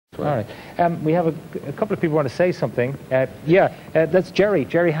All right. We have a couple of people want to say something. That's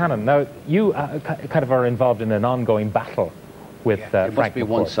Gerry Hannan. Now, you kind of are involved in an ongoing battle with Frank. It must be McCourt.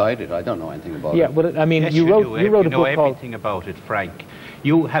 one-sided. I don't know anything about it. Yeah, well, I mean, yes, you wrote a book called... everything about it, Frank.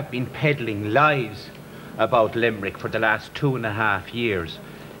 You have been peddling lies about Limerick for the last 2.5 years.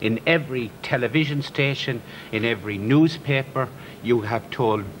 In every television station, in every newspaper, you have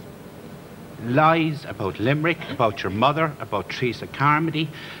told lies about Limerick, about your mother, about Teresa Carmody,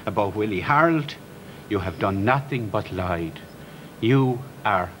 about Willie Harold. You have done nothing but lied. You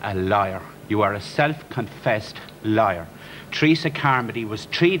are a liar. You are a self-confessed liar. Teresa Carmody was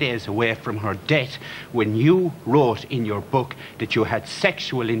 3 days away from her death when you wrote in your book that you had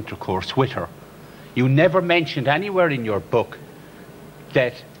sexual intercourse with her. You never mentioned anywhere in your book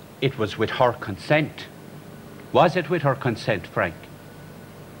that it was with her consent. Was it with her consent, Frank?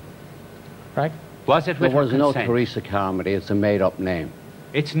 Frank? Was it with her consent? There was no Teresa Carmody. It's a made-up name.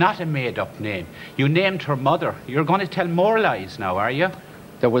 It's not a made-up name. You named her mother. You're going to tell more lies now, are you?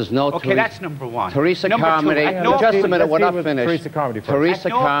 There was no... Okay, that's number one. Teresa number Carmody... two, just a minute, we're not finished. Teresa Carmody first. Teresa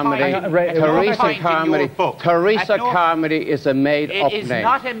Carmody... Teresa Carmody... Teresa Carmody is a made-up name. It is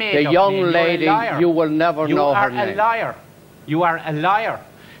not a made-up name. The young lady, you will never know her name. You are a liar. You are a liar.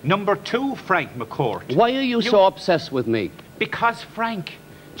 Number two, Frank McCourt. Why are you so obsessed with me? Because, Frank,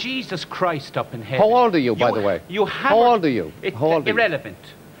 Jesus Christ up in heaven. How old are you, by the way? How old are you? It's How old are you? irrelevant.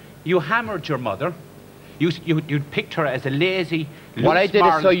 You hammered your mother. You picked her as a lazy, what I did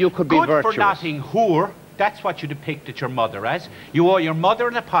is so you could be virtuous. Good-for-nothing whore. That's what you depicted your mother as. You owe your mother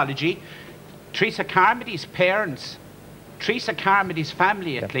an apology. Teresa Carmody's parents, Teresa Carmody's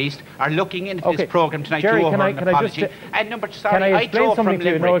family at least, are looking into this programme tonight Gerry, to owe her an apology. I drove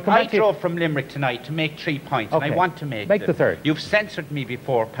from Limerick tonight to make 3 points, and I want to make the third. You've censored me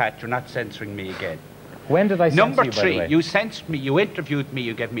before, Pat. You're not censoring me again. When did I censor Number you, by three, the way? you censored me, you interviewed me,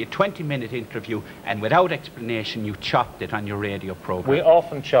 you gave me a 20-minute interview, and without explanation, you chopped it on your radio programme. We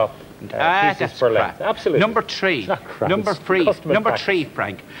often chop pieces for length. Absolutely. Number three, number three,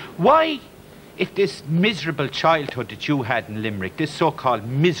 Frank. Why, if this miserable childhood that you had in Limerick, this so-called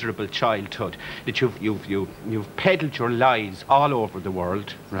miserable childhood, that you've peddled your lies all over the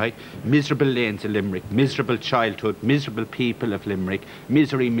world, right? Miserable lanes of Limerick, miserable childhood, miserable people of Limerick,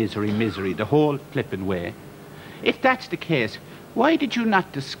 misery, misery, misery, the whole flipping way. If that's the case, why did you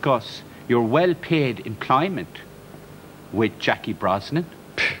not discuss your well-paid employment with Jackie Brosnan?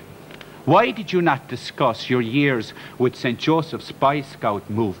 Why did you not discuss your years with St. Joseph's Spy Scout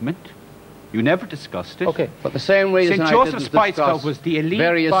movement? You never discussed it. Okay, but the same reason St. Joseph's Spy Scout was the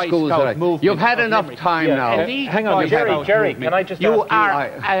elite Spy Scout movement. You've had enough time now. Hang on, Gerry, can I just ask you... You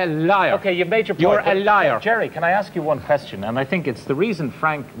are a liar. Okay, you've made your point. You're a liar. Gerry, can I ask you one question? And I think it's the reason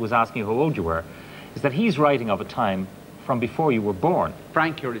Frank was asking how old you were, is that he's writing of a time from before you were born.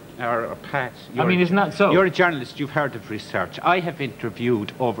 Frank, Pat, I mean, isn't that so? You're a journalist, you've heard of research. I have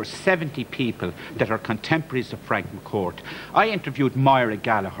interviewed over 70 people that are contemporaries of Frank McCourt. I interviewed Moira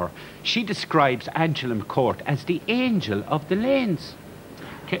Gallagher. She describes Angela McCourt as the angel of the lanes.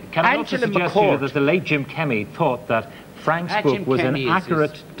 Can I also suggest to you that the late Jim Kemmy thought that Frank's book was an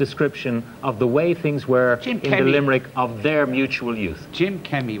accurate description of the way things were in the Limerick of their mutual youth? Jim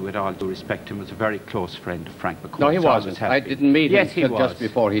Kemmy, with all due respect to him, was a very close friend of Frank McCourt. No, he wasn't. I didn't meet him just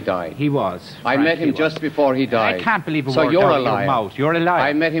before he died. He was. I met him just before he died. I can't believe a word out of your mouth. You're a liar.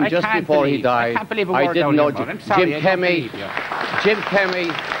 I met him just before he died. I can't believe a word out of your mouth. I'm sorry, Jim Kemmy.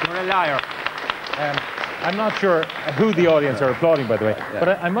 You're a liar. I'm not sure who the audience are applauding, by the way, but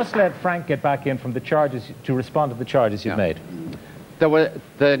I must let Frank get back in from the charges to respond to the charges you've made.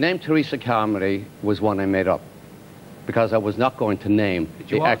 The name Teresa Carmody was one I made up because I was not going to name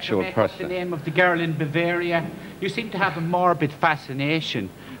the actual person. The name of the girl in Bavaria. You seem to have a morbid fascination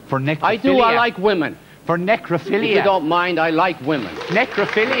for necrophilia. I do. I like women. For necrophilia. If you don't mind, I like women.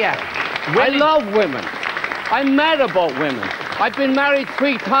 Necrophilia. I love women. I'm mad about women. I've been married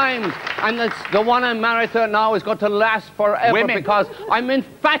 3 times, and the one I'm married to now is going to last forever because I'm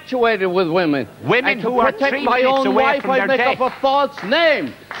infatuated with women. Women who are 3 minutes away from their death. my own wife, I make up a false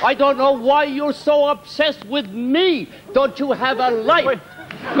name. I don't know why you're so obsessed with me. Don't you have a life?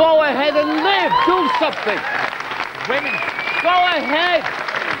 Go ahead and live. Do something. Women. Go ahead.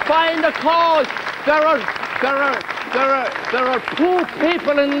 Find a cause. There are poor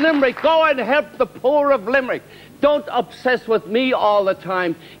people in Limerick. Go and help the poor of Limerick. Don't obsess with me all the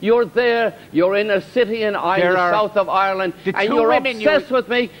time. You're there, you're in a city in Ireland, south of Ireland, and you're obsessed with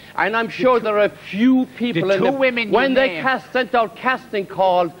me, and I'm sure there are a few people in Limerick. When they sent out casting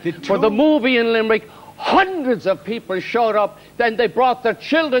calls for the movie in Limerick, hundreds of people showed up, then they brought their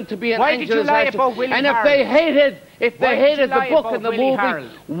children to be an Why did you lie about Willie and Harold? if they hated the book and the movie,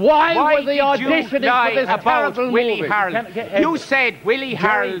 why were they auditioning for this terrible Willie movie? Harold? You said Willie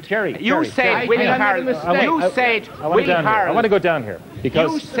Harold. Gerry, you said Willie Harold. You said Willie Harold. I want to go down here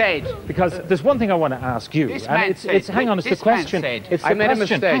because you said because there's one thing I want to ask you. This man it's hang on, it's the question. It's I the made a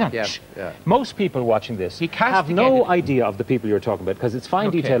question. mistake. Yeah. Most people watching this have no idea of the people you're talking about because it's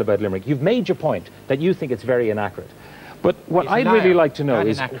fine detail about Limerick. You've made your point that you think it's very inaccurate. But what I'd really like to know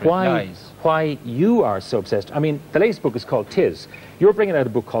is why you are so obsessed. I mean, the latest book is called Tis. You're bringing out a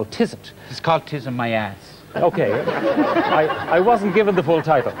book called Tisn't. It's called Tis in My Ass. Okay, I wasn't given the full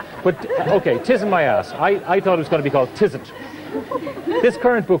title. But, okay, Tis in My Ass. I thought it was going to be called Tisn't. This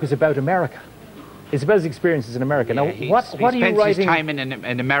current book is about America. It's about his experiences in America. Now, what are you writing? He spends his time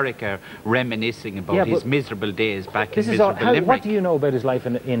in America reminiscing about his miserable days back in miserable Limerick. What do you know about his life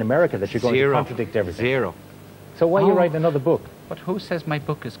in America that you're going to contradict everything? Zero. So why are you writing another book? But who says my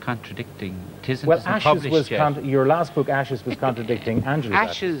book is contradicting? Well, Ashes was your last book, Ashes, was contradicting Angela's.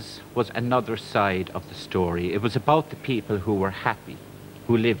 Ashes was another side of the story. It was about the people who were happy,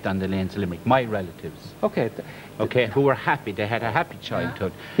 who lived on the lanes of Limerick, my relatives. Okay. Okay, who were happy. They had a happy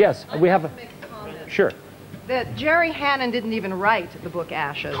childhood. Yes, we have a... Sure. That Gerry Hannan didn't even write the book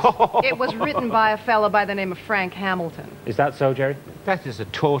Ashes. It was written by a fellow by the name of Frank Hamilton. Is that so, Gerry? That is a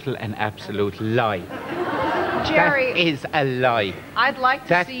total and absolute lie. Gerry, that is a lie. I'd like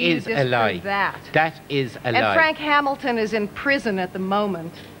to see you disprove that. That is a lie. And Frank Hamilton is in prison at the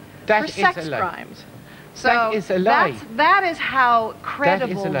moment for sex crimes. So that is a lie. That is how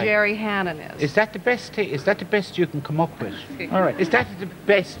credible Gerry Hannan is. Is that the best? Is that the best you can come up with? All right. Is that the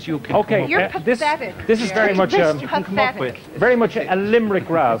best you can? Okay. Come up You're with? pathetic. This is very much very much a Limerick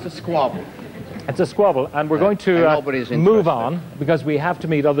row. It's a squabble. It's a squabble, and we're going to move on because we have to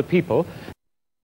meet other people.